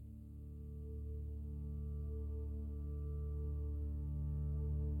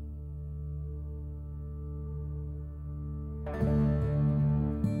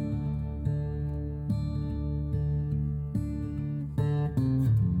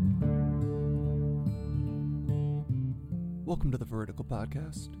Welcome to the Vertical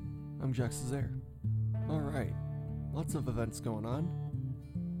Podcast. I'm Jack Cesare. Alright, lots of events going on.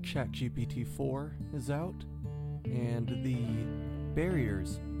 ChatGPT-4 is out, and the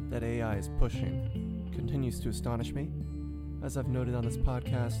barriers that AI is pushing continues to astonish me. As I've noted on this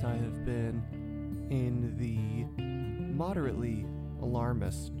podcast, I have been in the moderately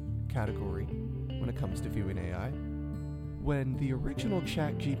alarmist category when it comes to viewing AI. When the original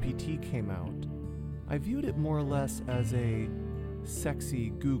ChatGPT came out, I viewed it more or less as a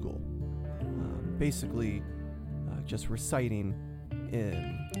sexy Google, basically just reciting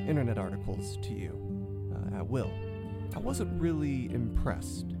internet articles to you at will. I wasn't really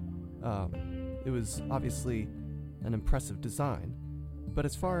impressed. It was obviously an impressive design, but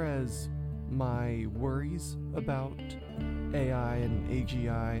as far as my worries about AI and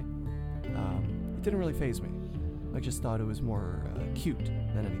AGI, it didn't really faze me. I just thought it was more cute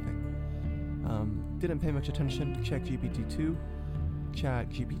than anything. Didn't pay much attention to ChatGPT 2.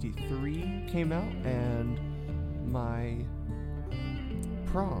 ChatGPT 3 came out, and my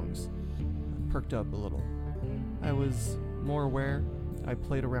prongs perked up a little. I was more aware. I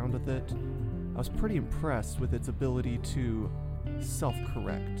played around with it. I was pretty impressed with its ability to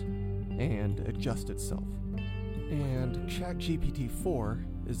self-correct and adjust itself. And ChatGPT 4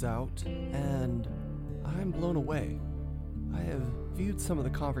 is out, and I'm blown away. I have viewed some of the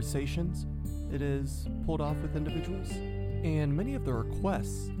conversations it has pulled off with individuals, and many of the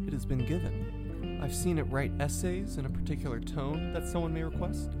requests it has been given. I've seen it write essays in a particular tone that someone may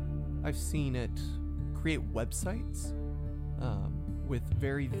request. I've seen it create websites with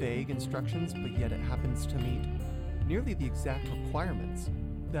very vague instructions, but yet it happens to meet nearly the exact requirements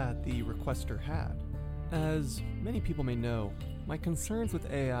that the requester had. As many people may know, my concerns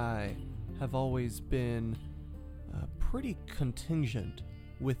with AI have always been pretty contingent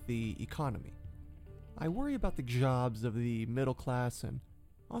with the economy. I worry about the jobs of the middle class and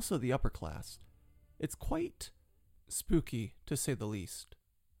also the upper class. It's quite spooky, to say the least.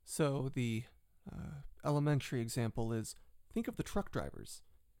 So the elementary example is, think of the truck drivers.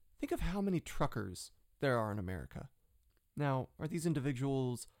 Think of how many truckers there are in America. Now, are these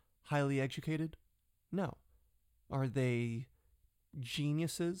individuals highly educated? No. Are they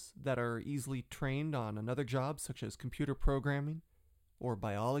geniuses that are easily trained on another job, such as computer programming, or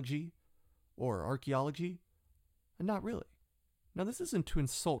biology, or archaeology? And not really. Now, this isn't to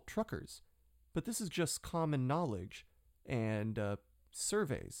insult truckers, but this is just common knowledge and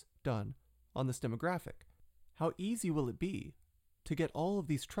surveys done on this demographic. How easy will it be to get all of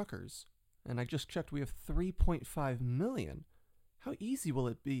these truckers, and I just checked we have 3.5 million, how easy will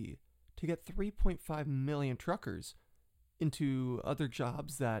it be to get 3.5 million truckers into other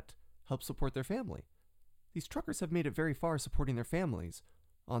jobs that help support their family? These truckers have made it very far supporting their families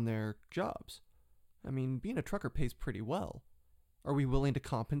on their jobs. I mean, being a trucker pays pretty well. Are we willing to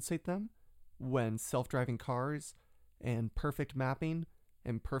compensate them when self-driving cars and perfect mapping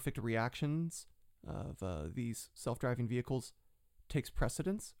and perfect reactions of these self-driving vehicles takes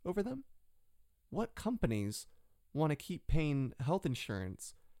precedence over them? What companies want to keep paying health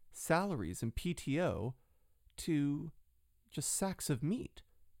insurance, salaries, and PTO to just sacks of meat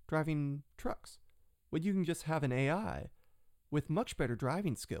driving trucks, when you can just have an AI with much better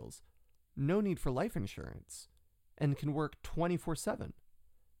driving skills, no need for life insurance, and can work 24/7?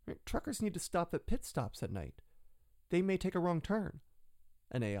 Right? Truckers need to stop at pit stops at night. They may take a wrong turn.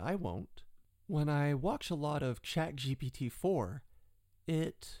 An AI won't. When I watch a lot of ChatGPT-4,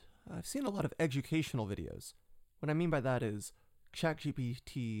 I've seen a lot of educational videos. What I mean by that is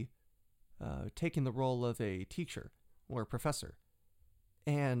ChatGPT taking the role of a teacher or a professor.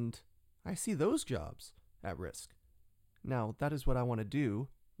 And I see those jobs at risk. Now, that is what I want to do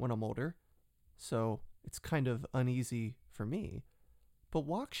when I'm older, so it's kind of uneasy for me. But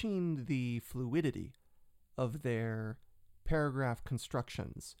watching the fluidity of their paragraph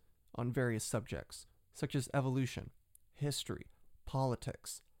constructions on various subjects, such as evolution, history,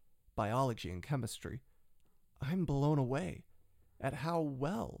 politics, biology, and chemistry, I'm blown away at how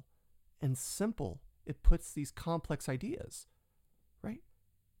well and simple it puts these complex ideas, right?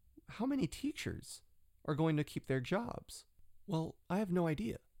 How many teachers are going to keep their jobs? Well, I have no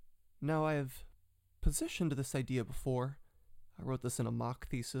idea. Now, I have positioned this idea before. I wrote this in a mock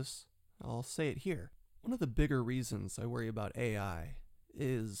thesis. I'll say it here. One of the bigger reasons I worry about AI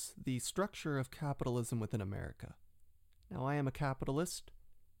is the structure of capitalism within America. Now, I am a capitalist.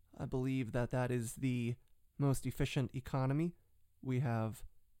 I believe that that is the most efficient economy we have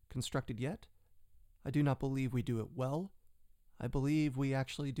constructed yet. I do not believe we do it well. I believe we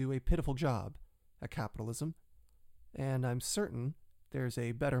actually do a pitiful job at capitalism, and I'm certain there's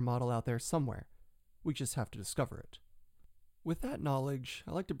a better model out there somewhere. We just have to discover it. With that knowledge,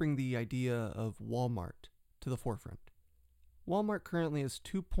 I like to bring the idea of Walmart to the forefront. Walmart currently has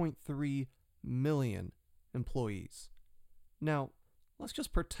 2.3 million employees. Now, let's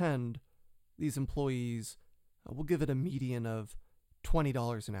just pretend these employees will give it a median of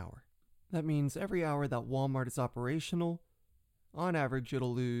 $20 an hour. That means every hour that Walmart is operational, on average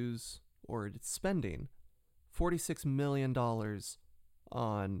it'll lose, or it's spending, $46 million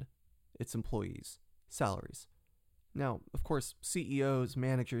on its employees' salaries. Now, of course, CEOs,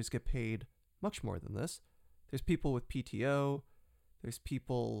 managers get paid much more than this. There's people with PTO, there's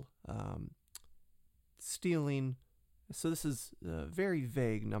people stealing. So this is very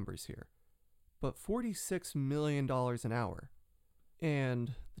vague numbers here. But $46 million an hour.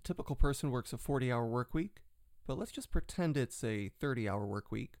 And the typical person works a 40-hour work week. But let's just pretend it's a 30-hour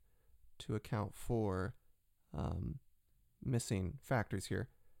work week to account for missing factors here.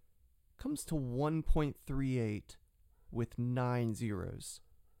 Comes to 1.38 with 9 zeros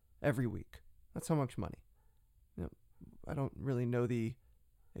every week. That's how much money. You know, I don't really know the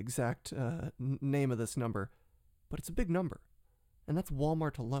exact name of this number, but it's a big number. And that's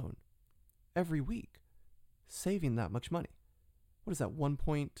Walmart alone. Every week, saving that much money. What is that,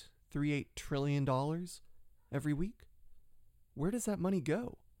 $1.38 trillion every week? Where does that money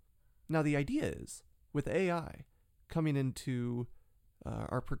go? Now, the idea is, with AI coming into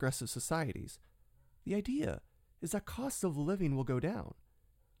our progressive societies, the idea is that cost of living will go down.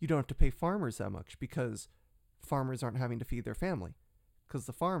 You don't have to pay farmers that much because farmers aren't having to feed their family because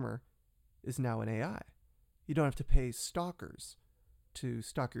the farmer is now an AI. You don't have to pay stockers to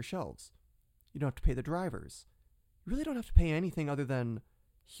stock your shelves. You don't have to pay the drivers. You really don't have to pay anything other than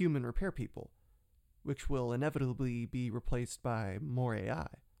human repair people, which will inevitably be replaced by more AI.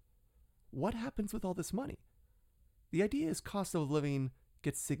 What happens with all this money? The idea is cost of living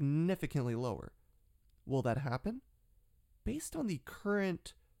gets significantly lower. Will that happen? Based on the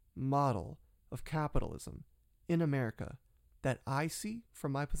current model of capitalism in America that I see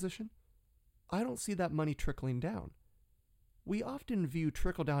from my position, I don't see that money trickling down. We often view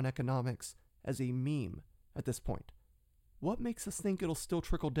trickle-down economics as a meme at this point. What makes us think it'll still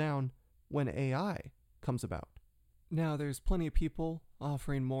trickle down when AI comes about? Now, there's plenty of people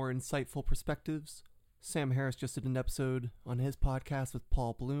offering more insightful perspectives. Sam Harris just did an episode on his podcast with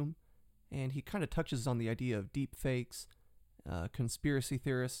Paul Bloom, and he kind of touches on the idea of deep fakes, conspiracy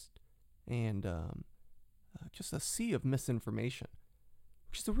theorists, and just a sea of misinformation,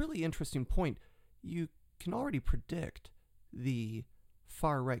 which is a really interesting point. You can already predict the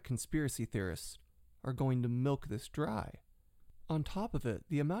far-right conspiracy theorists are going to milk this dry. On top of it,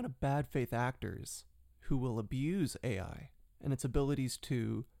 the amount of bad faith actors who will abuse AI and its abilities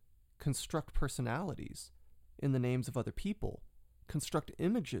to construct personalities in the names of other people, construct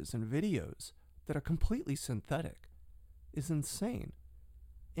images and videos that are completely synthetic, is insane.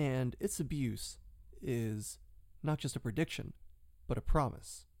 And its abuse is not just a prediction, but a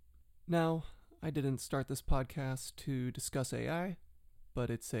promise. Now, I didn't start this podcast to discuss AI, but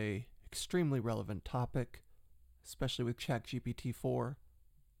it's a extremely relevant topic, especially with ChatGPT-4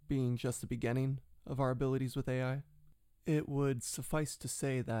 being just the beginning of our abilities with AI. It would suffice to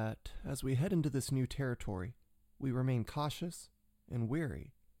say that as we head into this new territory, we remain cautious and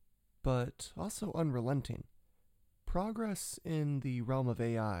wary, but also unrelenting. Progress in the realm of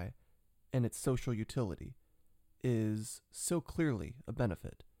AI and its social utility is so clearly a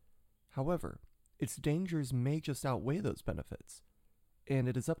benefit. However, its dangers may just outweigh those benefits, and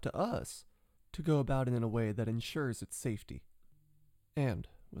it is up to us to go about it in a way that ensures its safety. And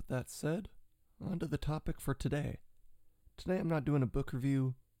with that said, on to the topic for today. Today I'm not doing a book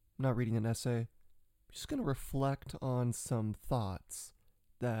review, I'm not reading an essay. I'm just going to reflect on some thoughts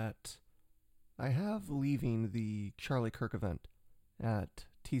that I have leaving the Charlie Kirk event at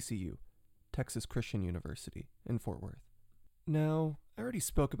TCU, Texas Christian University in Fort Worth. Now, I already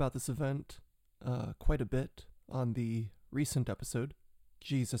spoke about this event quite a bit on the recent episode,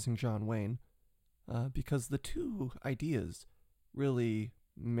 Jesus and John Wayne, because the two ideas really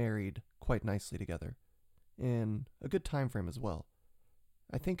married quite nicely together in a good time frame as well.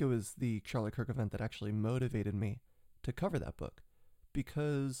 I think it was the Charlie Kirk event that actually motivated me to cover that book,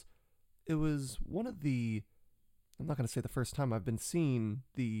 because it was one of the, I'm not going to say the first time I've been seeing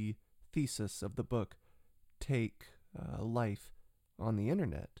the thesis of the book take life on the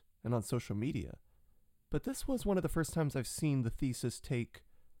internet and on social media. But this was one of the first times I've seen the thesis take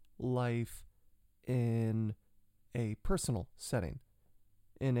life in a personal setting,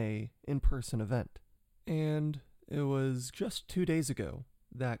 in a in-person event. And it was just 2 days ago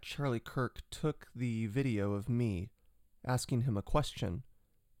that Charlie Kirk took the video of me asking him a question,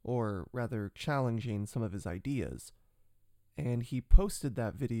 or rather challenging some of his ideas, and he posted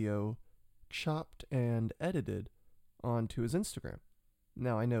that video chopped and edited onto his Instagram.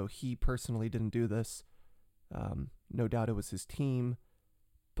 Now, I know he personally didn't do this. No doubt it was his team,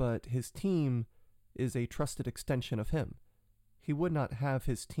 but his team is a trusted extension of him. He would not have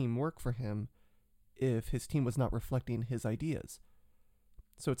his team work for him if his team was not reflecting his ideas.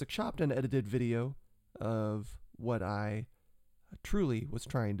 So it's a chopped and edited video of what I truly was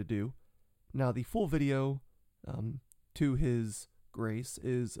trying to do. Now, the full video, to his grace,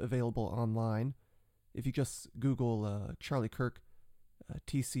 is available online. If you just Google Charlie Kirk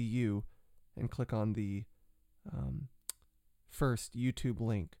TCU and click on the first YouTube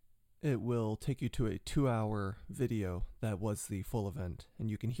link, it will take you to a 2-hour video that was the full event,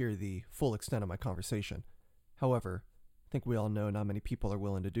 and you can hear the full extent of my conversation. However, I think we all know not many people are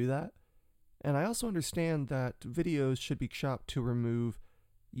willing to do that. And I also understand that videos should be chopped to remove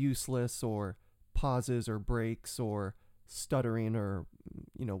useless or pauses or breaks or stuttering or,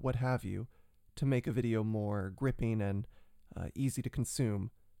 what have you, to make a video more gripping and easy to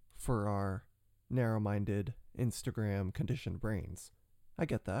consume for our narrow-minded, Instagram-conditioned brains. I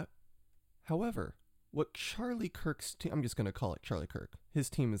get that. However, what Charlie Kirk's team, I'm just going to call it Charlie Kirk. His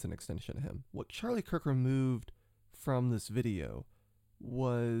team is an extension of him. What Charlie Kirk removed from this video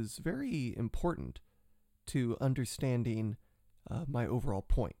was very important to understanding my overall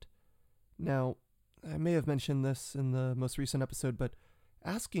point. Now, I may have mentioned this in the most recent episode, but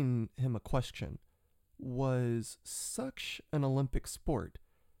asking him a question was such an Olympic sport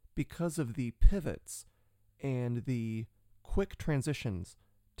because of the pivots and the quick transitions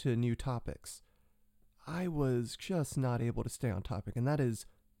to new topics. I was just not able to stay on topic, and that is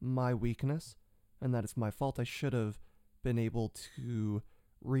my weakness, and that is my fault. I should have been able to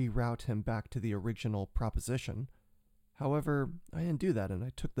reroute him back to the original proposition. However, I didn't do that, and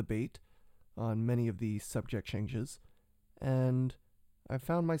I took the bait on many of the subject changes, and I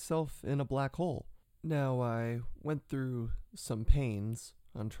found myself in a black hole. Now, I went through some pains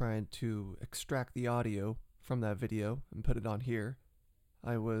on trying to extract the audio from that video and put it on here.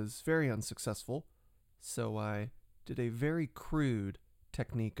 I was very unsuccessful, so I did a very crude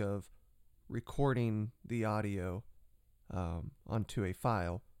technique of recording the audio onto a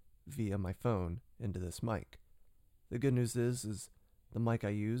file via my phone into this mic. The good news is the mic I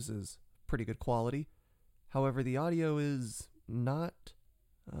use is pretty good quality. However, the audio is not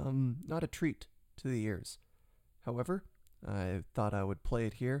a treat to the ears. However, I thought I would play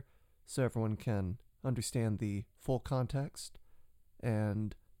it here so everyone can understand the full context,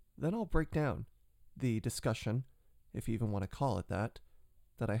 and then I'll break down the discussion, if you even want to call it that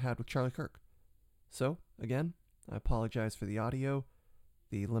I had with Charlie Kirk. So, again, I apologize for the audio,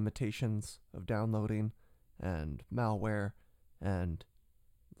 the limitations of downloading, and malware, and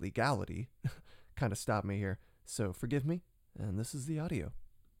legality kind of stopped me here. So forgive me, and this is the audio.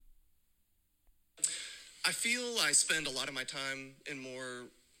 I feel I spend a lot of my time in more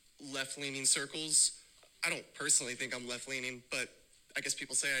left-leaning circles. I don't personally think I'm left-leaning, but I guess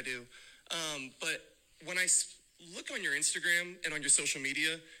people say I do. But when I look on your Instagram and on your social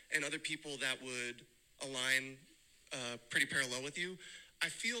media and other people that would align pretty parallel with you, I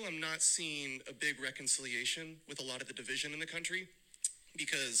feel I'm not seeing a big reconciliation with a lot of the division in the country,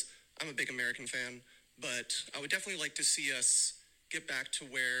 because I'm a big American fan, but I would definitely like to see us get back to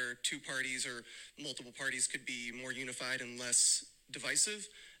where two parties or multiple parties could be more unified and less divisive.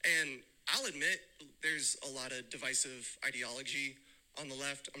 And I'll admit there's a lot of divisive ideology on the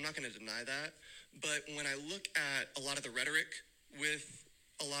left. I'm not going to deny that. But when I look at a lot of the rhetoric with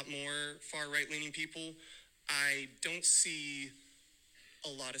a lot more far right-leaning people, I don't see a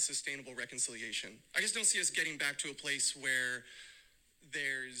lot of sustainable reconciliation. I just don't see us getting back to a place where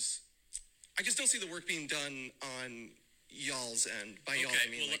I just don't see the work being done on y'all's end. By y'all, I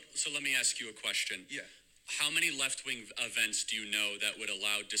mean, so let me ask you a question. Yeah. How many left-wing events do you know that would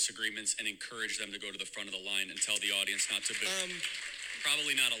allow disagreements and encourage them to go to the front of the line and tell the audience not to boo?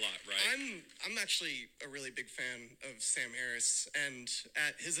 Probably not a lot, right? I'm actually a really big fan of Sam Harris, and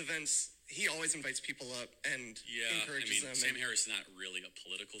at his events, he always invites people up and encourages them. Sam Harris is not really a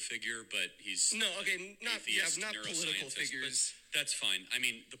political figure, but he's not political figures. That's fine. I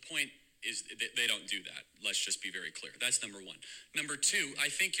mean, the point is they don't do that. Let's just be very clear. That's number one. Number two, I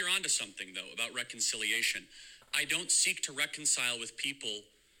think you're onto something, though, about reconciliation. I don't seek to reconcile with people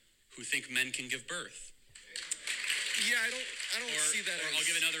who think men can give birth. Yeah, I don't see that. Or I'll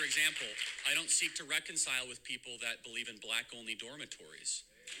give another example. I don't seek to reconcile with people that believe in black-only dormitories.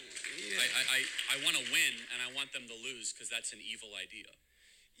 Yeah. I want to win, and I want them to lose because that's an evil idea.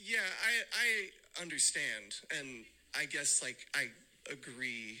 Yeah, I understand, and I guess, I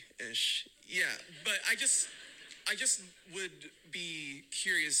agree-ish. Yeah, but I just would be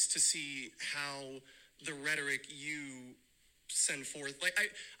curious to see how the rhetoric you send forth. Like,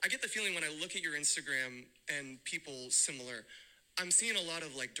 I get the feeling when I look at your Instagram and people similar, I'm seeing a lot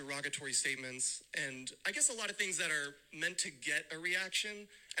of like derogatory statements and I guess a lot of things that are meant to get a reaction.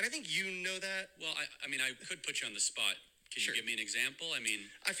 And I think you know that. Well, I mean, I could put you on the spot. Can Sure. you give me an example? I mean,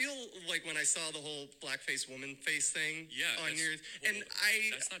 I feel like when I saw the whole blackface woman face thing on your,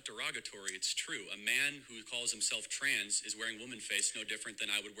 that's not derogatory. It's true. A man who calls himself trans is wearing woman face no different than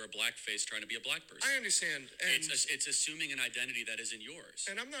I would wear blackface trying to be a black person. I understand. And It's assuming an identity that isn't yours.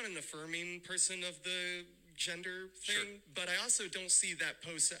 And I'm not an affirming person of the gender thing, but I also don't see that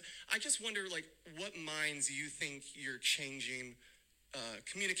post. I just wonder, like, what minds you think you're changing,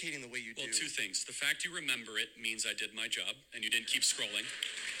 communicating the way you do. Well, two things. The fact you remember it means I did my job and you didn't keep scrolling.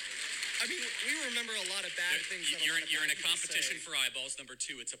 I mean, we remember a lot of bad things. You're in a competition for eyeballs. Number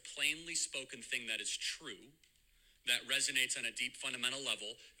two, it's a plainly spoken thing that is true, that resonates on a deep fundamental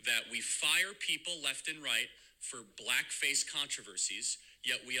level, that we fire people left and right for blackface controversies,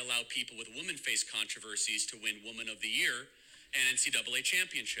 yet we allow people with woman face controversies to win Woman of the Year and NCAA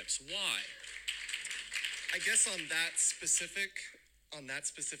championships. Why? I guess on that specific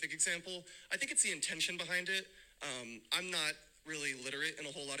example, I think it's the intention behind it. I'm not really literate in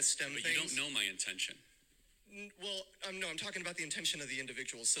a whole lot of STEM But things. you don't know my intention. Well, no, I'm talking about the intention of the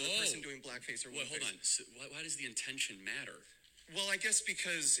individual. So the person doing blackface or Well, woman hold on. So why does the intention matter? Well, I guess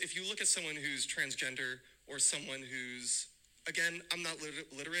because if you look at someone who's transgender or someone who's, again, I'm not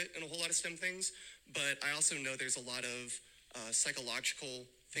literate in a whole lot of STEM things, but I also know there's a lot of psychological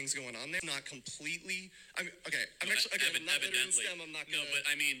things going on there. Not completely. I'm not literate in STEM. I'm not gonna. No, but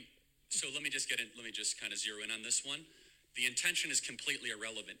I mean, so let me just kind of zero in on this one. The intention is completely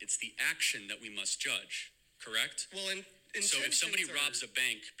irrelevant. It's the action that we must judge, correct? Well, so if somebody robs a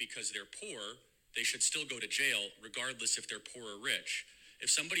bank because they're poor, they should still go to jail, regardless if they're poor or rich. If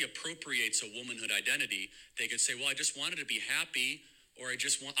somebody appropriates a womanhood identity, they could say, well, I just wanted to be happy, or I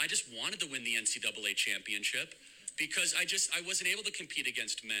just wanted to win the NCAA championship because I wasn't able to compete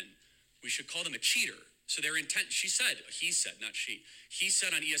against men. We should call them a cheater. So their intent, he said, not she. He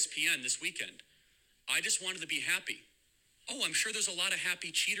said on ESPN this weekend, I just wanted to be happy. Oh, I'm sure there's a lot of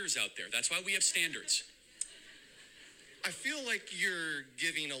happy cheaters out there. That's why we have standards. I feel like you're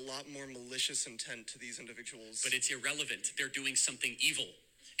giving a lot more malicious intent to these individuals. But it's irrelevant. They're doing something evil.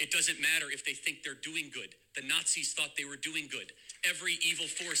 It doesn't matter if they think they're doing good. The Nazis thought they were doing good. Every evil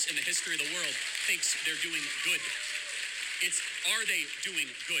force in the history of the world thinks they're doing good. Are they doing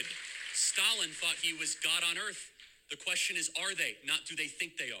good? Stalin thought he was God on earth. The question is, are they? Not do they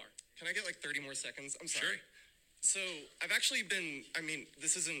think they are? Can I get like 30 more seconds? I'm sorry. Sure. So I've actually been,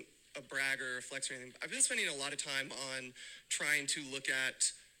 this isn't a brag or a flex or anything. I've been spending a lot of time on trying to look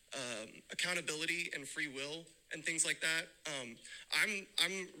at accountability and free will and things like that.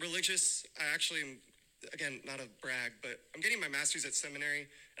 I'm religious. I actually am, again, not a brag, but I'm getting my master's at seminary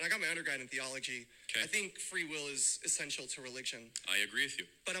and I got my undergrad in theology. Okay. I think free will is essential to religion. I agree with you.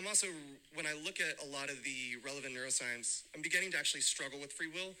 But I'm also, when I look at a lot of the relevant neuroscience, I'm beginning to actually struggle with free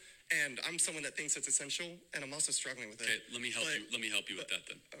will. And I'm someone that thinks it's essential, and I'm also struggling with it. Okay, let me help you with that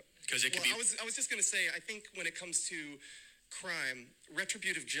then, because it could be. I was just going to say, I think when it comes to crime,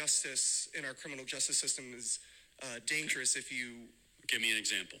 retributive justice in our criminal justice system is dangerous. If you give me an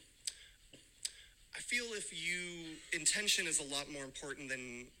example. I feel intention is a lot more important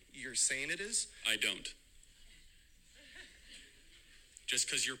than you're saying it is. I don't. Just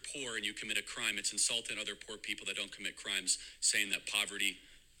because you're poor and you commit a crime, it's insulting other poor people that don't commit crimes, saying that poverty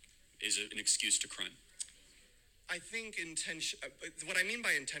is an excuse to crime. I think intention, what I mean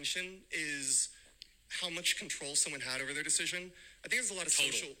by intention is how much control someone had over their decision. I think there's a lot of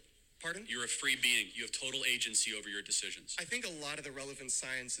social. Pardon? You're a free being. You have total agency over your decisions. I think a lot of the relevant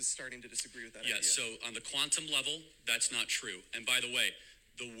science is starting to disagree with that idea. So on the quantum level, that's not true. And by the way,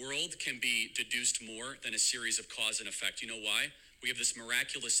 the world can be deduced more than a series of cause and effect. You know why? We have this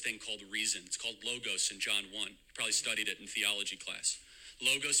miraculous thing called reason. It's called logos in John 1. You probably studied it in theology class.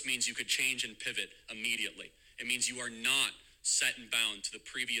 Logos means you could change and pivot immediately. It means you are not set and bound to the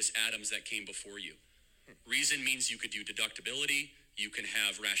previous atoms that came before you. Reason means you could do deductibility, you can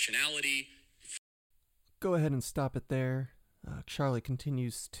have rationality. Go ahead and stop it there. Charlie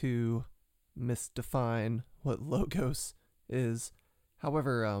continues to misdefine what logos is.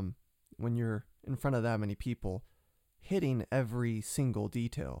 However, when you're in front of that many people, hitting every single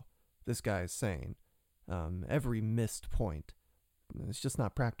detail this guy is saying, every missed point, it's just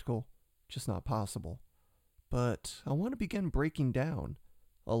not practical, just not possible. But I want to begin breaking down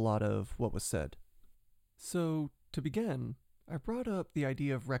a lot of what was said. So, to begin, I brought up the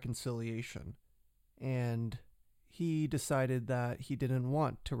idea of reconciliation, and he decided that he didn't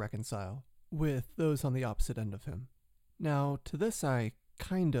want to reconcile with those on the opposite end of him. Now, to this I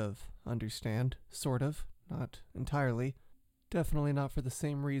kind of understand, sort of, not entirely. Definitely not for the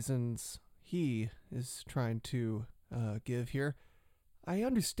same reasons he is trying to give here. I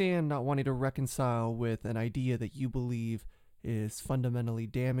understand not wanting to reconcile with an idea that you believe is fundamentally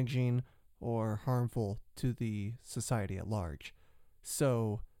damaging or harmful to the society at large.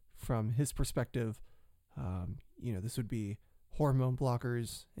 So, from his perspective, this would be hormone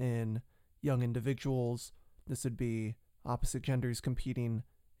blockers in young individuals. This would be opposite genders competing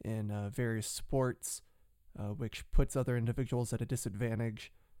in various sports, which puts other individuals at a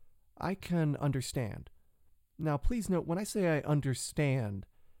disadvantage. I can understand. Now, please note, when I say I understand,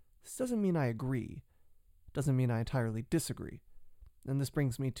 this doesn't mean I agree. It doesn't mean I entirely disagree. And this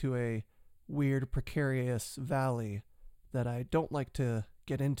brings me to a weird, precarious valley that I don't like to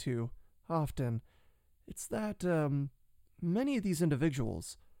get into often. It's that many of these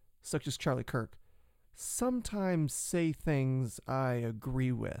individuals, such as Charlie Kirk, sometimes say things I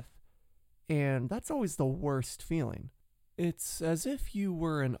agree with. And that's always the worst feeling. It's as if you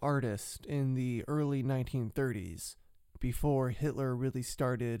were an artist in the early 1930s, before Hitler really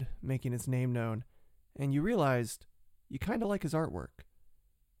started making his name known, and you realized you kind of like his artwork.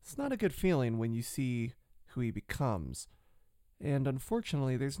 It's not a good feeling when you see who he becomes. And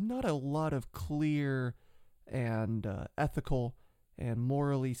unfortunately, there's not a lot of clear and ethical and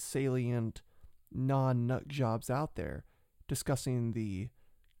morally salient non-nut jobs out there discussing the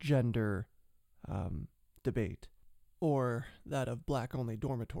gender debate, or that of black-only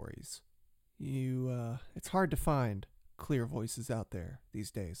dormitories. It's hard to find clear voices out there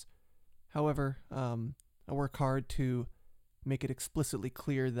these days. However, I work hard to make it explicitly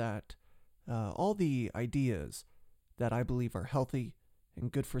clear that all the ideas that I believe are healthy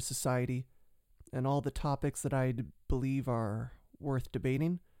and good for society, and all the topics that I believe are worth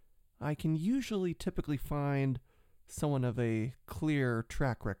debating, I can usually typically find someone of a clear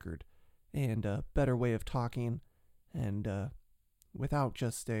track record and a better way of talking, and without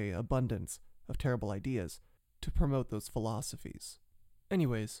just an abundance of terrible ideas to promote those philosophies.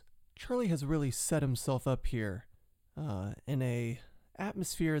 Anyways, Charlie has really set himself up here in a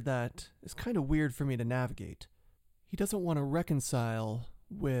atmosphere that is kind of weird for me to navigate. He doesn't want to reconcile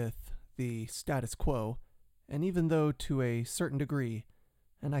with the status quo, and even though to a certain degree,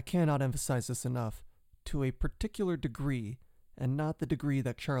 and I cannot emphasize this enough, to a particular degree, and not the degree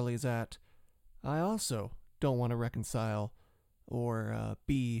that Charlie is at, I also don't want to reconcile or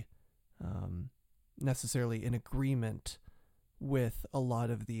be necessarily in agreement with a lot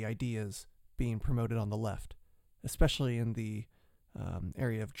of the ideas being promoted on the left, especially in the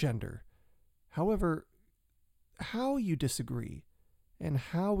area of gender. However, how you disagree and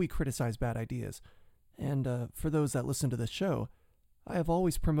how we criticize bad ideas, and for those that listen to this show, I have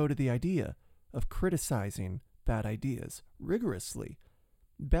always promoted the idea of criticizing bad ideas rigorously.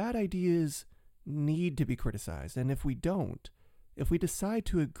 Bad ideas need to be criticized, and if we decide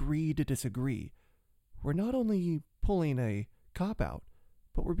to agree to disagree, we're not only pulling a cop-out,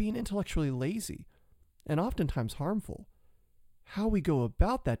 but we're being intellectually lazy and oftentimes harmful. How we go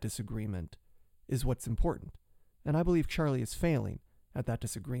about that disagreement is what's important, and I believe Charlie is failing at that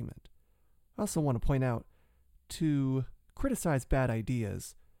disagreement. I also want to point out, to criticize bad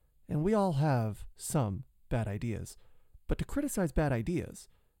ideas, and we all have some bad ideas, but to criticize bad ideas,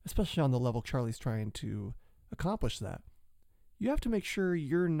 especially on the level Charlie's trying to accomplish that, you have to make sure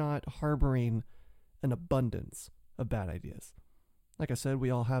you're not harboring an abundance of bad ideas. Like I said, we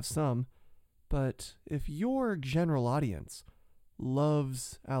all have some, but if your general audience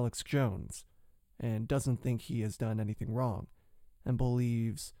loves Alex Jones and doesn't think he has done anything wrong, and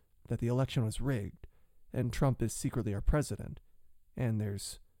believes that the election was rigged, and Trump is secretly our president, and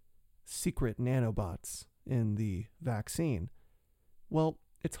there's secret nanobots in the vaccine, well,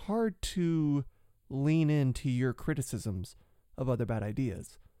 it's hard to lean into your criticisms of other bad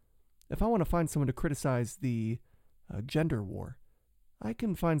ideas. If I want to find someone to criticize the gender war, I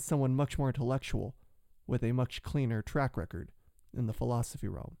can find someone much more intellectual with a much cleaner track record in the philosophy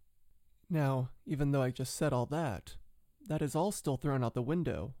realm. Now, even though I just said all that, that is all still thrown out the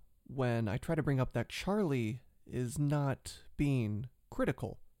window when I try to bring up that Charlie is not being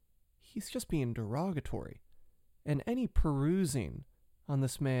critical. He's just being derogatory. And any perusing on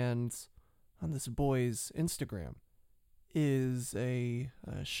this boy's Instagram is a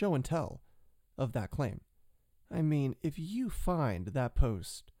show and tell of that claim. I mean, if you find that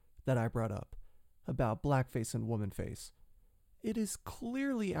post that I brought up about blackface and womanface, it is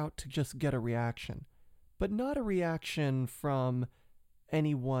clearly out to just get a reaction, but not a reaction from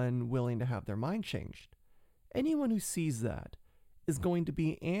anyone willing to have their mind changed. anyone who sees that is going to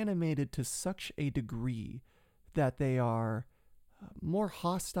be animated to such a degree that they are more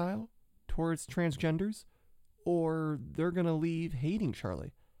hostile towards transgenders, or they're going to leave hating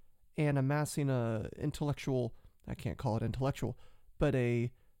Charlie and amassing a intellectual, I can't call it intellectual, but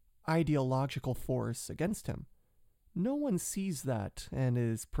a ideological force against him. No one sees that and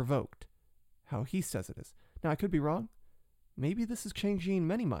is provoked, how he says it is. Now, I could be wrong. Maybe this is changing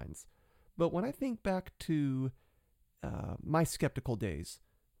many minds. But when I think back to my skeptical days,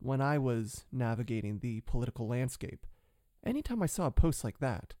 when I was navigating the political landscape, anytime I saw a post like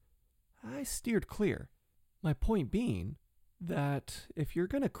that, I steered clear. My point being that if you're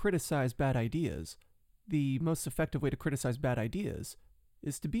going to criticize bad ideas, the most effective way to criticize bad ideas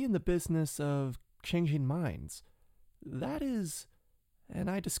is to be in the business of changing minds. That is, and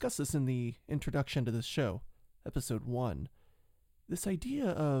I discussed this in the introduction to this show, episode 1, this idea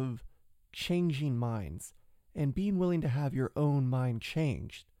of changing minds and being willing to have your own mind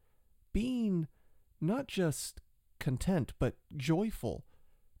changed. Being not just content, but joyful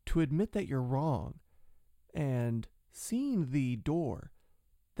to admit that you're wrong and seeing the door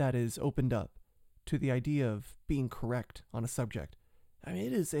that is opened up to the idea of being correct on a subject. I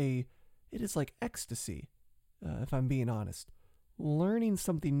mean, it is like ecstasy, if I'm being honest. Learning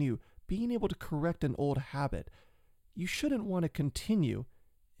something new, being able to correct an old habit. You shouldn't want to continue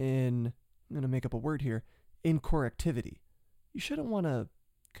in, I'm going to make up a word here, incorrectivity. You shouldn't want to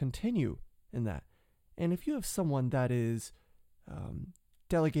continue in that. And if you have someone that is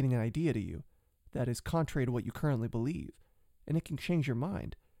delegating an idea to you that is contrary to what you currently believe, and it can change your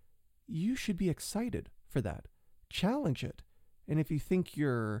mind, you should be excited for that. Challenge it. And if you think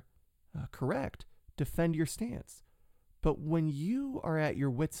you're correct, defend your stance. But when you are at your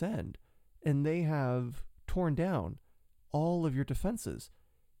wit's end and they have torn down all of your defenses,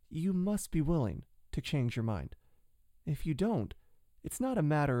 you must be willing to change your mind. If you don't, it's not a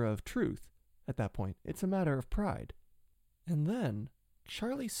matter of truth at that point. It's a matter of pride. And then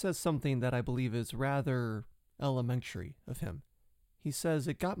Charlie says something that I believe is rather elementary of him. He says,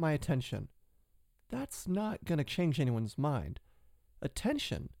 "It got my attention." That's not going to change anyone's mind.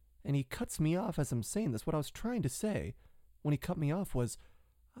 Attention, and he cuts me off as I'm saying this. What I was trying to say when he cut me off was,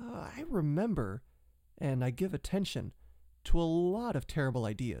 I remember and I give attention to a lot of terrible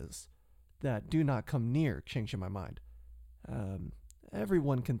ideas that do not come near changing my mind.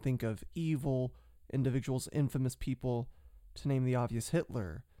 Everyone can think of evil individuals, infamous people, to name the obvious: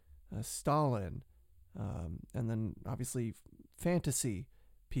 Hitler, Stalin, and then obviously fantasy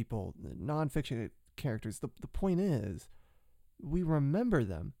people, nonfiction characters. The point is, we remember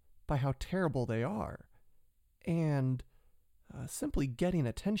them by how terrible they are. And simply getting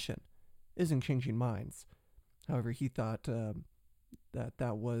attention isn't changing minds. However, he thought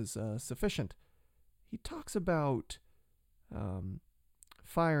that was sufficient. He talks about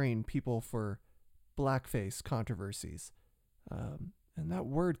firing people for blackface controversies. And that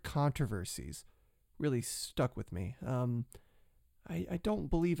word controversies really stuck with me. I don't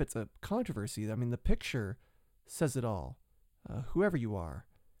believe it's a controversy. I mean, the picture says it all. Whoever you are,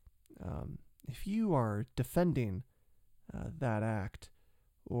 if you are defending that act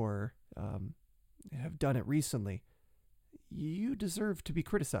or have done it recently, you deserve to be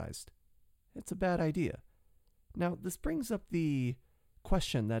criticized. It's a bad idea. Now, this brings up the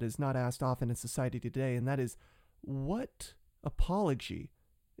question that is not asked often in society today, and that is, what apology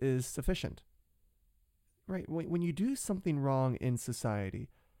is sufficient? Right? When you do something wrong in society,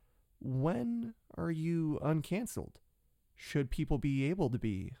 when are you uncanceled? Should people be able to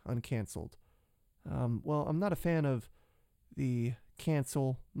be uncanceled? Well, I'm not a fan of the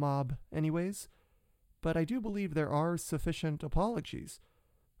cancel mob anyways, but I do believe there are sufficient apologies.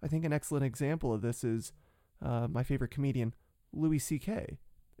 I think an excellent example of this is my favorite comedian, Louis C.K.,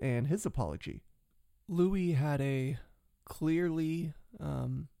 and his apology. Louis had a clearly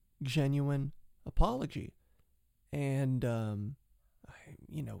genuine apology, and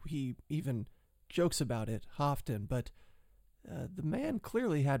he even jokes about it often, but the man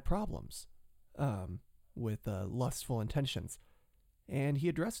clearly had problems with lustful intentions, and he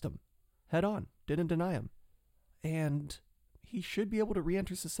addressed them head on, didn't deny them, and he should be able to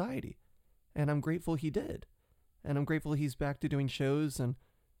re-enter society, and I'm grateful he did, and I'm grateful he's back to doing shows and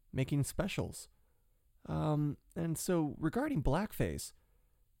making specials. And so regarding blackface,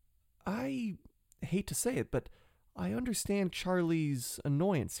 I hate to say it, but I understand Charlie's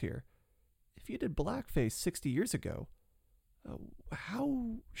annoyance here. If you did blackface 60 years ago,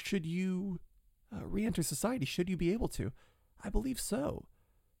 how should you re-enter society? Should you be able to? I believe so,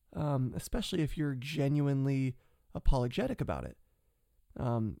 especially if you're genuinely apologetic about it.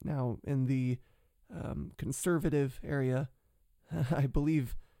 Now, in the conservative area. I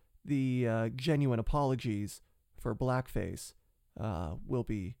believe the genuine apologies for blackface will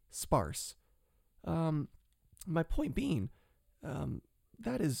be sparse. My point being,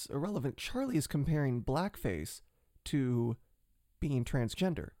 that is irrelevant. Charlie is comparing blackface to being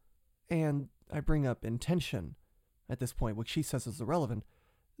transgender. And I bring up intention at this point, which she says is irrelevant.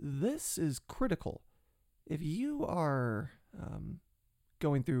 This is critical. If you are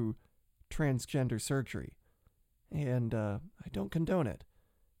going through transgender surgery, and I don't condone it,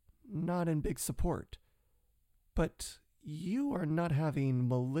 not in big support, but you are not having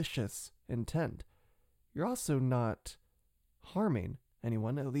malicious intent. You're also not harming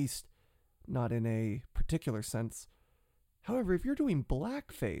anyone, at least not in a particular sense. However, if you're doing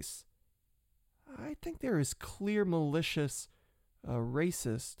blackface, I think there is clear malicious,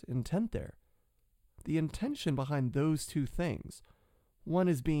 racist intent there. The intention behind those two things, one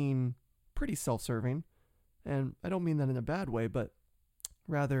is being pretty self-serving, and I don't mean that in a bad way, but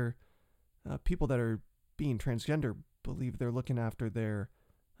rather people that are being transgender believe they're looking after their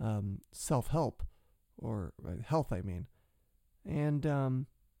self-help, or health, I mean. And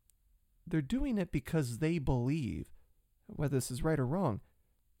they're doing it because they believe, whether this is right or wrong,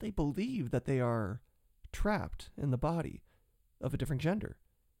 they believe that they are trapped in the body of a different gender.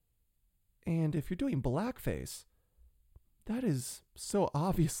 And if you're doing blackface, that is so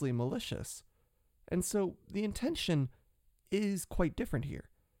obviously malicious. And so the intention is quite different here.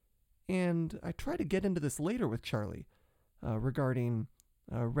 And I try to get into this later with Charlie regarding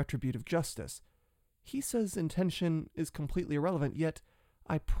retributive justice. He says intention is completely irrelevant, yet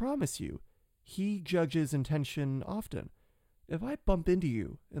I promise you, he judges intention often. If I bump into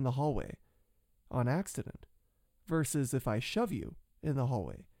you in the hallway on accident versus if I shove you in the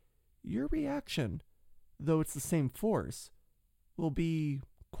hallway, your reaction, though it's the same force, will be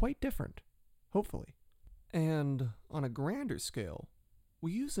quite different, hopefully. And on a grander scale,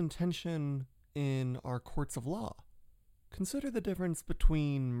 we use intention in our courts of law. Consider the difference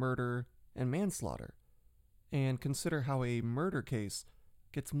between murder and manslaughter, and consider how a murder case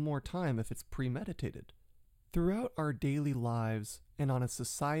gets more time if it's premeditated. Throughout our daily lives and on a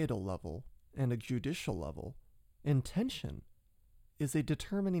societal level and a judicial level, intention is a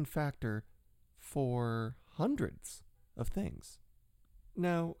determining factor for hundreds of things.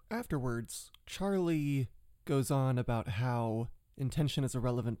 Now, afterwards, Charlie goes on about how intention is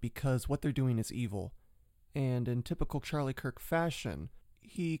irrelevant because what they're doing is evil, and in typical Charlie Kirk fashion,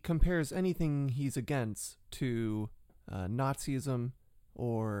 he compares anything he's against to Nazism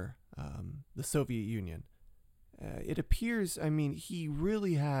or the Soviet Union. It appears, he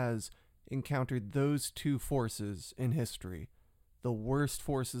really has encountered those two forces in history, the worst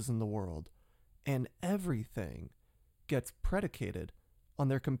forces in the world, and everything gets predicated on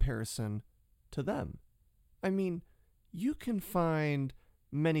their comparison to them. You can find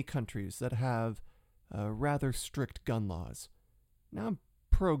many countries that have rather strict gun laws. Now, I'm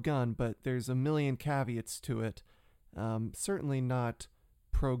pro-gun, but there's a million caveats to it. Certainly not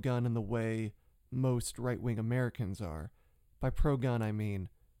pro-gun in the way most right-wing Americans are. By pro-gun, I mean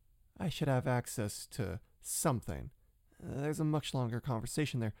I should have access to something. There's a much longer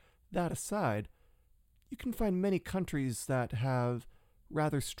conversation there. That aside, you can find many countries that have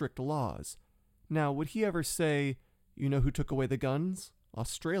rather strict laws. Now, would he ever say, you know who took away the guns?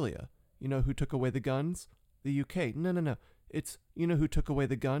 Australia. You know who took away the guns? The UK. No. It's, you know who took away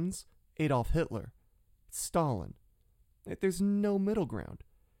the guns? Adolf Hitler. Stalin. There's no middle ground.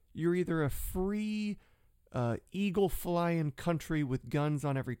 You're either a free, eagle-flying country with guns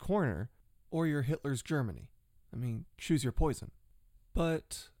on every corner, or you're Hitler's Germany. Choose your poison.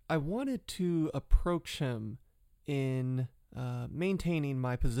 But I wanted to approach him in maintaining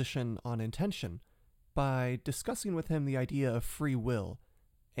my position on intention by discussing with him the idea of free will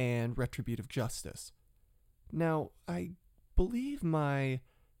and retributive justice. Now, I believe my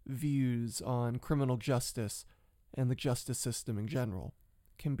views on criminal justice and the justice system in general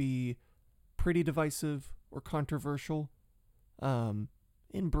can be pretty divisive or controversial. In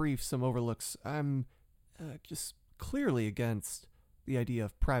brief, some overlooks. I'm just clearly against the idea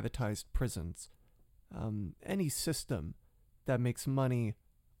of privatized prisons. Any system that makes money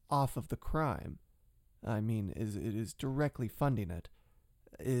off of the crime, it is directly funding it,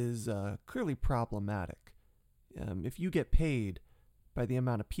 is clearly problematic. If you get paid by the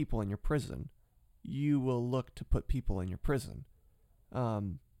amount of people in your prison, you will look to put people in your prison.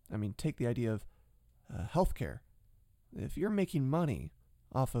 Take the idea of healthcare. If you're making money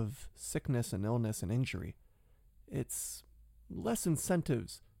off of sickness and illness and injury, it's less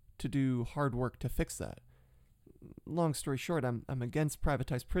incentives to do hard work to fix that. Long story short, I'm against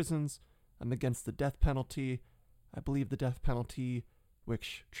privatized prisons. I'm against the death penalty. I believe the death penalty,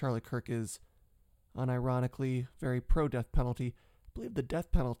 which Charlie Kirk is unironically very pro-death penalty, I believe the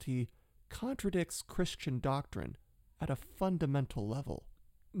death penalty contradicts Christian doctrine at a fundamental level.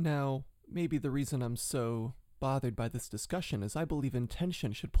 Now, maybe the reason I'm so bothered by this discussion is I believe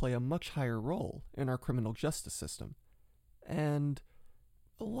intention should play a much higher role in our criminal justice system. And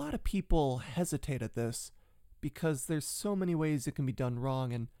a lot of people hesitate at this because there's so many ways it can be done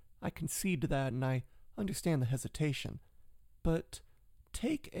wrong, and I concede to that and I understand the hesitation. But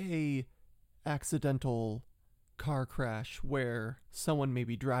take a accidental car crash where someone may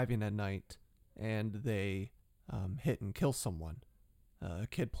be driving at night and they hit and kill someone, a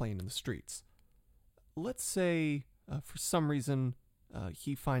kid playing in the streets. Let's say for some reason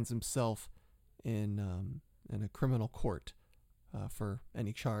he finds himself in a criminal court for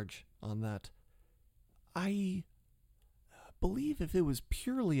any charge on that. I believe if it was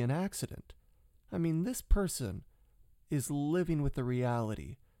purely an accident, I mean, this person is living with the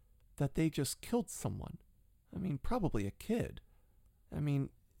reality that they just killed someone. I mean, probably a kid. I mean,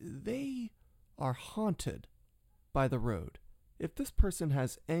 they are haunted by the road. If this person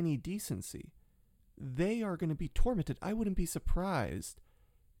has any decency, they are going to be tormented. I wouldn't be surprised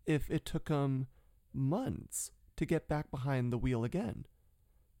if it took them months to get back behind the wheel again.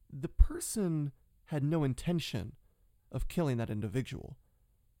 The person had no intention of killing that individual.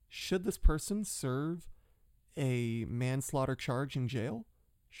 Should this person serve a manslaughter charge in jail?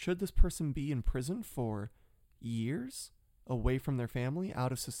 Should this person be in prison for years, away from their family,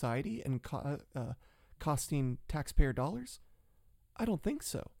 out of society, and costing taxpayer dollars? I don't think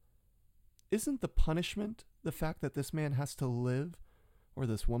so. Isn't the punishment the fact that this man has to live, or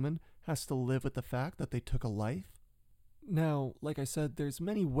this woman has to live with the fact that they took a life? Now, like I said, there's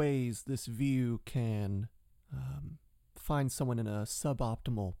many ways this view can find someone in a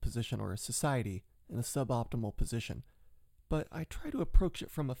suboptimal position, or a society in a suboptimal position. But I try to approach it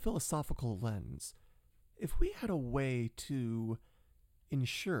from a philosophical lens. If we had a way to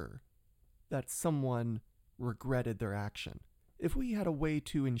ensure that someone regretted their action, if we had a way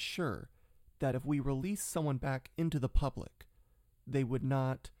to ensure that if we release someone back into the public, they would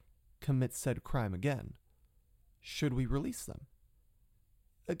not commit said crime again, should we release them?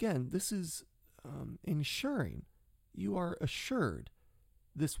 Again, this is ensuring. You are assured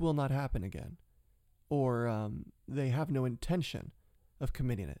this will not happen again, or they have no intention of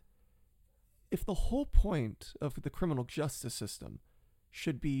committing it. If the whole point of the criminal justice system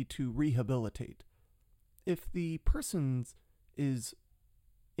should be to rehabilitate, if the person is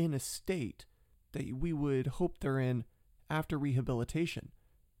in a state that we would hope they're in after rehabilitation,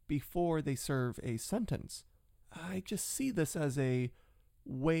 before they serve a sentence, I just see this as a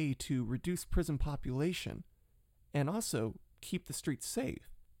way to reduce prison population and also keep the streets safe.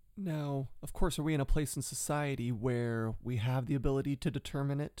 Now, of course, are we in a place in society where we have the ability to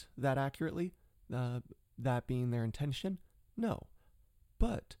determine it that accurately? That being their intention? No.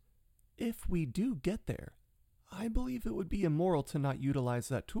 But if we do get there, I believe it would be immoral to not utilize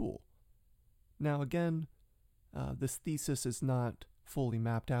that tool. Now again, this thesis is not fully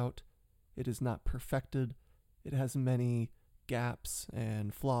mapped out. It is not perfected. It has many gaps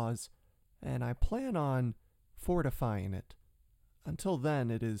and flaws, and I plan on fortifying it. Until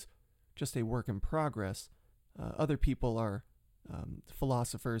then, it is just a work in progress. Other people are,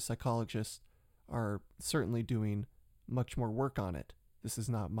 philosophers, psychologists, are certainly doing much more work on it. This is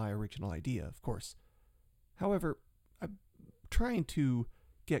not my original idea, of course. However, I'm trying to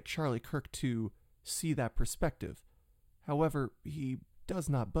get Charlie Kirk to see that perspective. However, he does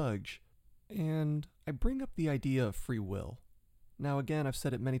not budge, and I bring up the idea of free will. Now again, I've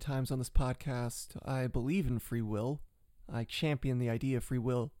said it many times on this podcast, I believe in free will. I champion the idea of free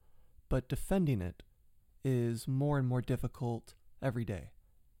will, but defending it is more and more difficult every day.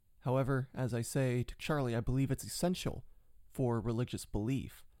 However, as I say to Charlie, I believe it's essential for religious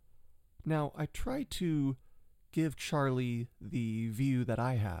belief. Now, I try to give Charlie the view that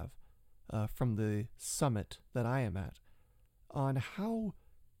I have from the summit that I am at on how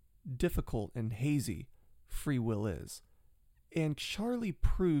difficult and hazy free will is. And Charlie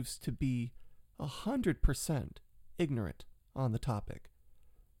proves to be 100% ignorant on the topic.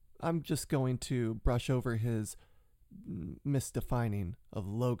 I'm just going to brush over his misdefining of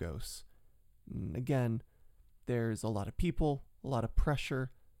logos. Again, there's a lot of people, a lot of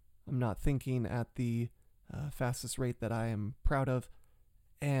pressure. I'm not thinking at the fastest rate that I am proud of,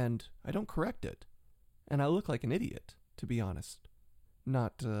 and I don't correct it. And I look like an idiot, to be honest,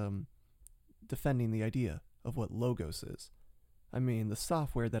 not defending the idea of what logos is. I mean, the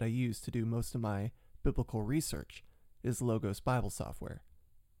software that I use to do most of my biblical research is Logos Bible software.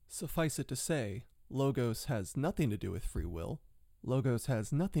 Suffice it to say, Logos has nothing to do with free will. Logos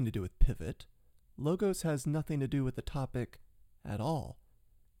has nothing to do with pivot. Logos has nothing to do with the topic at all.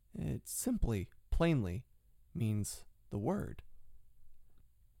 It simply, plainly, means the word.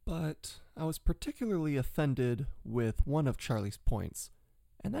 But I was particularly offended with one of Charlie's points,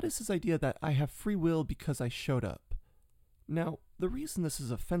 and that is his idea that I have free will because I showed up. Now, the reason this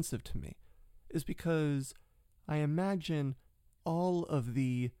is offensive to me is because I imagine all of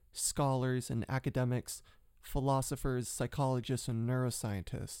the scholars and academics, philosophers, psychologists, and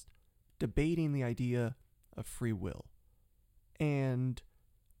neuroscientists debating the idea of free will. And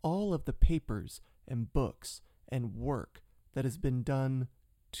all of the papers and books and work that has been done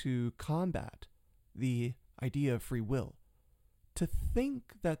to combat the idea of free will. To think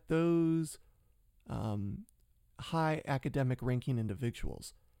that those high academic ranking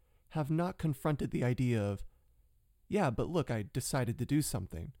individuals have not confronted the idea of, yeah, but look, I decided to do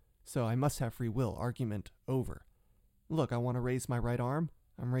something, so I must have free will, argument over. Look, I want to raise my right arm,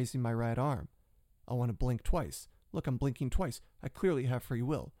 I'm raising my right arm. I want to blink twice. Look, I'm blinking twice. I clearly have free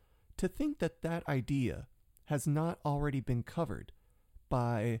will. To think that that idea has not already been covered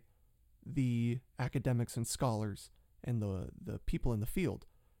by the academics and scholars and the people in the field,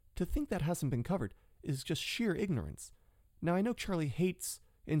 to think that hasn't been covered is just sheer ignorance. Now, I know Charlie hates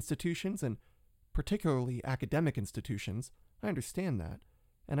institutions, and particularly academic institutions. I understand that.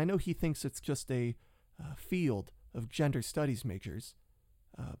 And I know he thinks it's just a field of gender studies majors,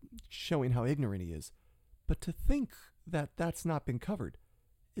 showing how ignorant he is. But to think that that's not been covered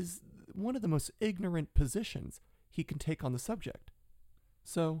is one of the most ignorant positions he can take on the subject.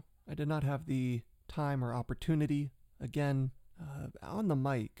 So I did not have the time or opportunity, again, on the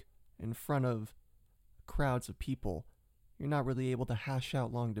mic in front of crowds of people. You're not really able to hash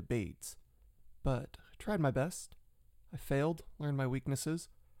out long debates. But I tried my best. I failed, learned my weaknesses.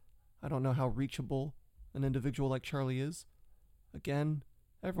 I don't know how reachable an individual like Charlie is. Again,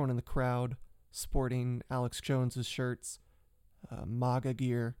 everyone in the crowd sporting Alex Jones's shirts, MAGA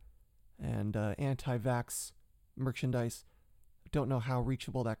gear, and anti-vax merchandise. I don't know how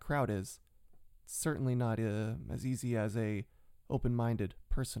reachable that crowd is. It's certainly not as easy as a open-minded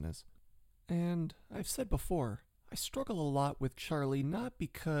person is. And I've said before, I struggle a lot with Charlie not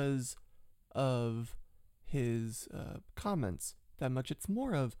because of his comments that much. It's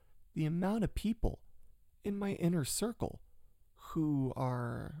more of the amount of people in my inner circle who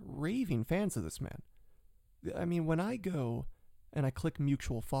are raving fans of this man. I mean, when I go and I click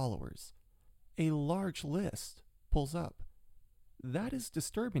mutual followers, a large list pulls up. That is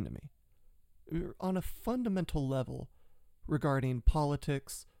disturbing to me. On a fundamental level regarding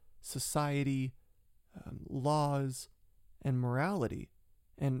politics, society, laws, and morality,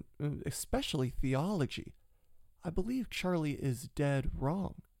 and especially theology, I believe Charlie is dead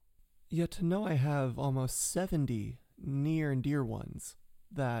wrong. Yet to know I have almost 70 near and dear ones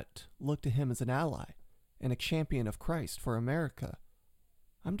that look to him as an ally and a champion of Christ for America,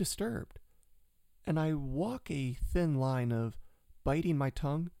 I'm disturbed. And I walk a thin line of biting my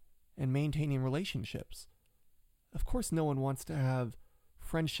tongue and maintaining relationships. Of course, no one wants to have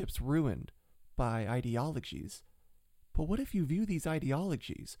friendships ruined by ideologies. But what if you view these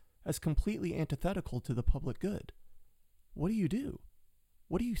ideologies as completely antithetical to the public good? What do you do?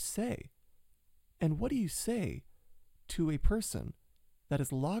 What do you say? And what do you say to a person that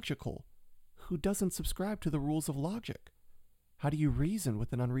is logical who doesn't subscribe to the rules of logic? How do you reason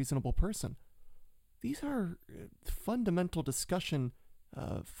with an unreasonable person? These are fundamental discussion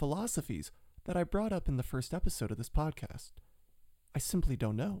philosophies that I brought up in the first episode of this podcast. I simply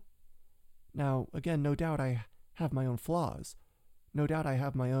don't know. Now, again, no doubt I have my own flaws. No doubt I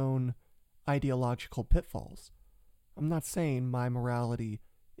have my own ideological pitfalls. I'm not saying my morality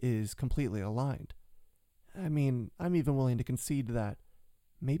is completely aligned. I mean, I'm even willing to concede that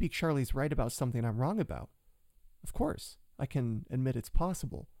maybe Charlie's right about something I'm wrong about. Of course, I can admit it's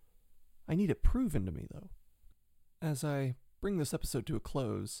possible. I need it proven to me, though. As I bring this episode to a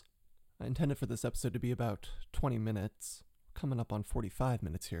close, I intended for this episode to be about 20 minutes, coming up on 45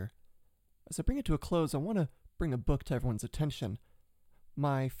 minutes here. As I bring it to a close, I want to bring a book to everyone's attention.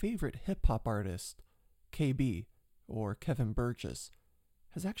 My favorite hip-hop artist, KB, or Kevin Burgess,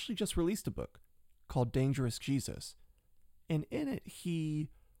 has actually just released a book called Dangerous Jesus. And in it, he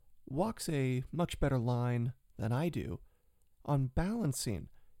walks a much better line than I do on balancing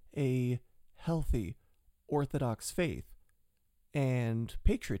a healthy, orthodox faith and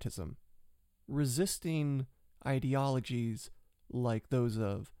patriotism, resisting ideologies like those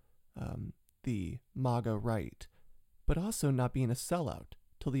of the MAGA right, but also not being a sellout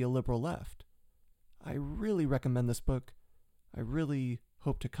to the illiberal left. I really recommend this book. I really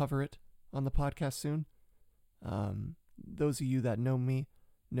hope to cover it on the podcast soon. Those of you that know me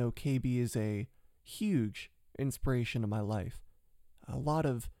know KB is a huge inspiration in my life. A lot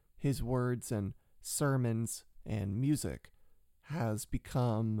of his words and sermons and music has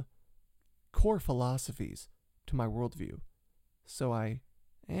become core philosophies to my worldview. So I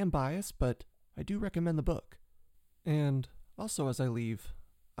am biased, but I do recommend the book. And also, as I leave,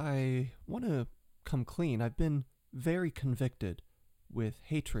 I want to come clean. I've been very convicted with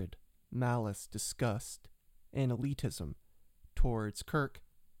hatred, malice, disgust, and elitism towards Kirk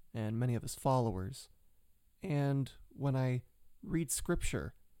and many of his followers. And when I read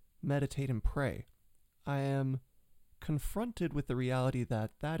scripture, meditate, and pray, I am confronted with the reality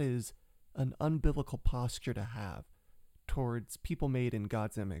that that is an unbiblical posture to have towards people made in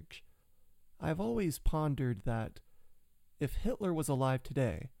God's image. I've always pondered that if Hitler was alive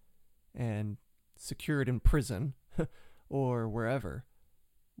today and secured in prison or wherever,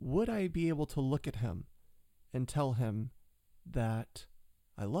 would I be able to look at him and tell him that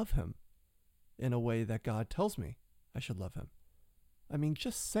I love him in a way that God tells me I should love him? I mean,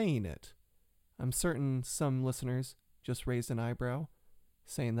 just saying it. I'm certain some listeners just raised an eyebrow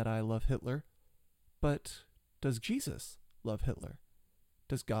saying that I love Hitler. But does Jesus love Hitler?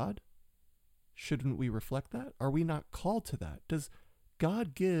 Does God? Shouldn't we reflect that? Are we not called to that? Does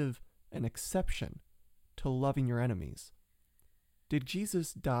God give an exception to loving your enemies? Did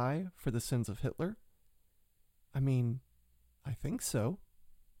Jesus die for the sins of Hitler? I mean, I think so.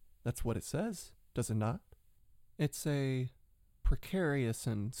 That's what it says, does it not? It's a precarious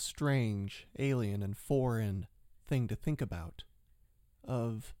and strange, alien and foreign thing to think about,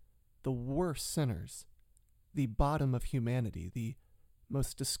 of the worst sinners, the bottom of humanity, the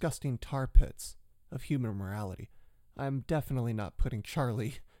most disgusting tar pits of human morality. I'm definitely not putting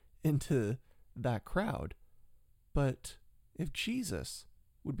Charlie into that crowd, but if Jesus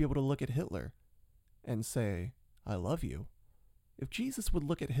would be able to look at Hitler and say, I love you, if Jesus would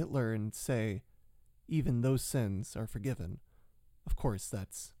look at Hitler and say, even those sins are forgiven, of course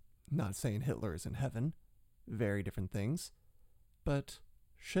that's not saying Hitler is in heaven, very different things, but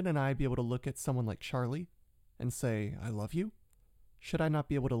shouldn't I be able to look at someone like Charlie and say, I love you? Should I not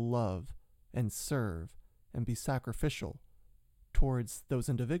be able to love and serve and be sacrificial towards those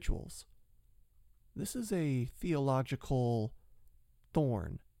individuals? This is a theological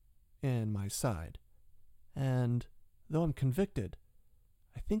thorn in my side, and though I'm convicted,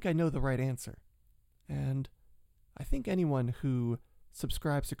 I think I know the right answer. And I think anyone who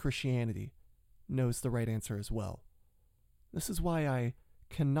subscribes to Christianity knows the right answer as well. This is why I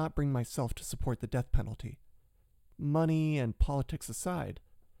cannot bring myself to support the death penalty. Money and politics aside,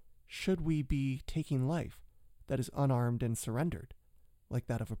 should we be taking life that is unarmed and surrendered, like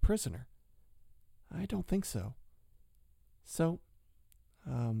that of a prisoner? I don't think so. So,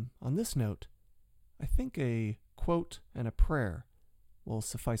 on this note, I think a quote and a prayer will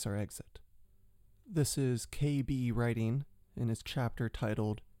suffice our exit. This is KB writing in his chapter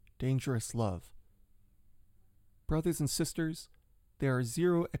titled Dangerous Love. Brothers and sisters, there are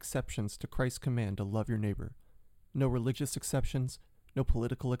 0 exceptions to Christ's command to love your neighbor. No religious exceptions, no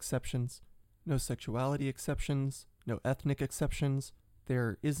political exceptions, no sexuality exceptions, no ethnic exceptions.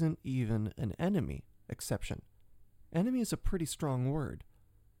 There isn't even an enemy exception. Enemy is a pretty strong word.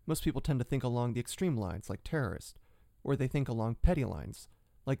 Most people tend to think along the extreme lines, like terrorist, or they think along petty lines,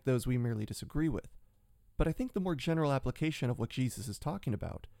 like those we merely disagree with. But I think the more general application of what Jesus is talking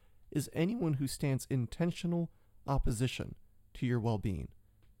about is anyone who stands in intentional opposition to your well-being.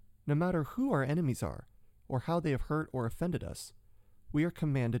 No matter who our enemies are, or how they have hurt or offended us, we are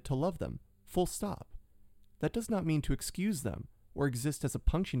commanded to love them, full stop. That does not mean to excuse them or exist as a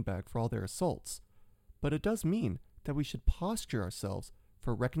punching bag for all their assaults, but it does mean that we should posture ourselves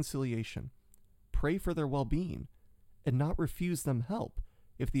for reconciliation, pray for their well-being, and not refuse them help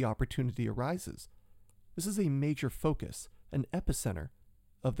if the opportunity arises. This is a major focus, an epicenter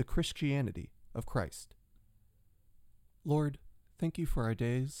of the Christianity of Christ. Lord, thank you for our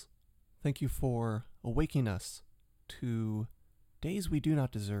days. Thank you for awakening us to days we do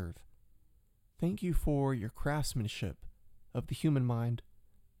not deserve. Thank you for your craftsmanship of the human mind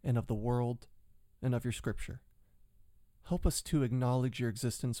and of the world and of your scripture. Help us to acknowledge your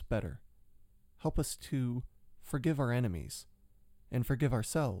existence better. Help us to forgive our enemies and forgive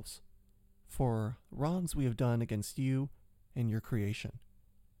ourselves for wrongs we have done against you and your creation.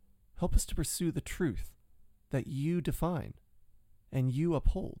 Help us to pursue the truth that you define and you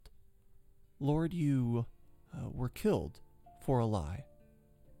uphold. Lord, you were killed for a lie.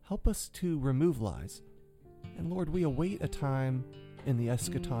 Help us to remove lies. And Lord, we await a time in the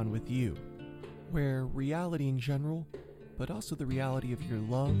eschaton with you, where reality in general but also the reality of your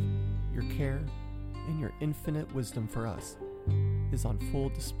love, your care, and your infinite wisdom for us is on full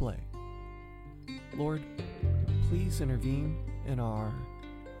display. Lord, please intervene in our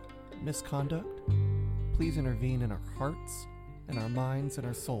misconduct. Please intervene in our hearts and our minds and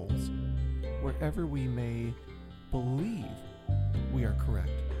our souls, wherever we may believe we are correct,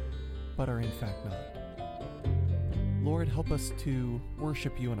 but are in fact not. Lord, help us to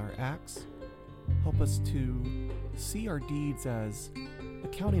worship you in our acts. Help us to see our deeds as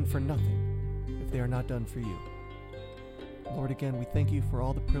accounting for nothing if they are not done for you. Lord, again, we thank you for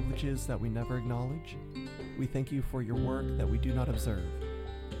all the privileges that we never acknowledge. We thank you for your work that we do not observe.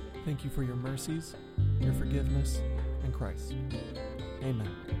 Thank you for your mercies, your forgiveness, and Christ. Amen.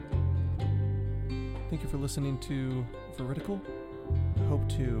 Thank you for listening to Veridical. I hope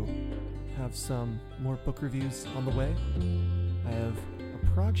to have some more book reviews on the way. I have a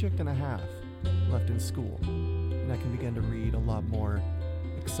project and a half left in school, and I can begin to read a lot more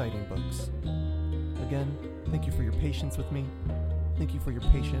exciting books. Again, thank you for your patience with me. Thank you for your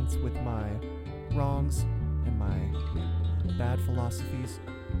patience with my wrongs and my bad philosophies.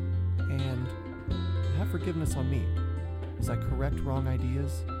 And have forgiveness on me as I correct wrong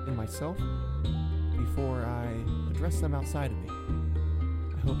ideas in myself before I address them outside of me.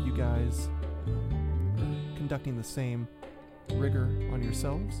 I hope you guys are conducting the same rigor on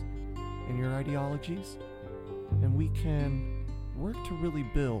yourselves and your ideologies, and we can work to really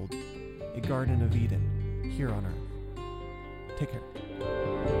build a Garden of Eden here on Earth. Take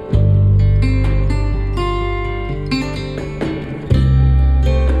care.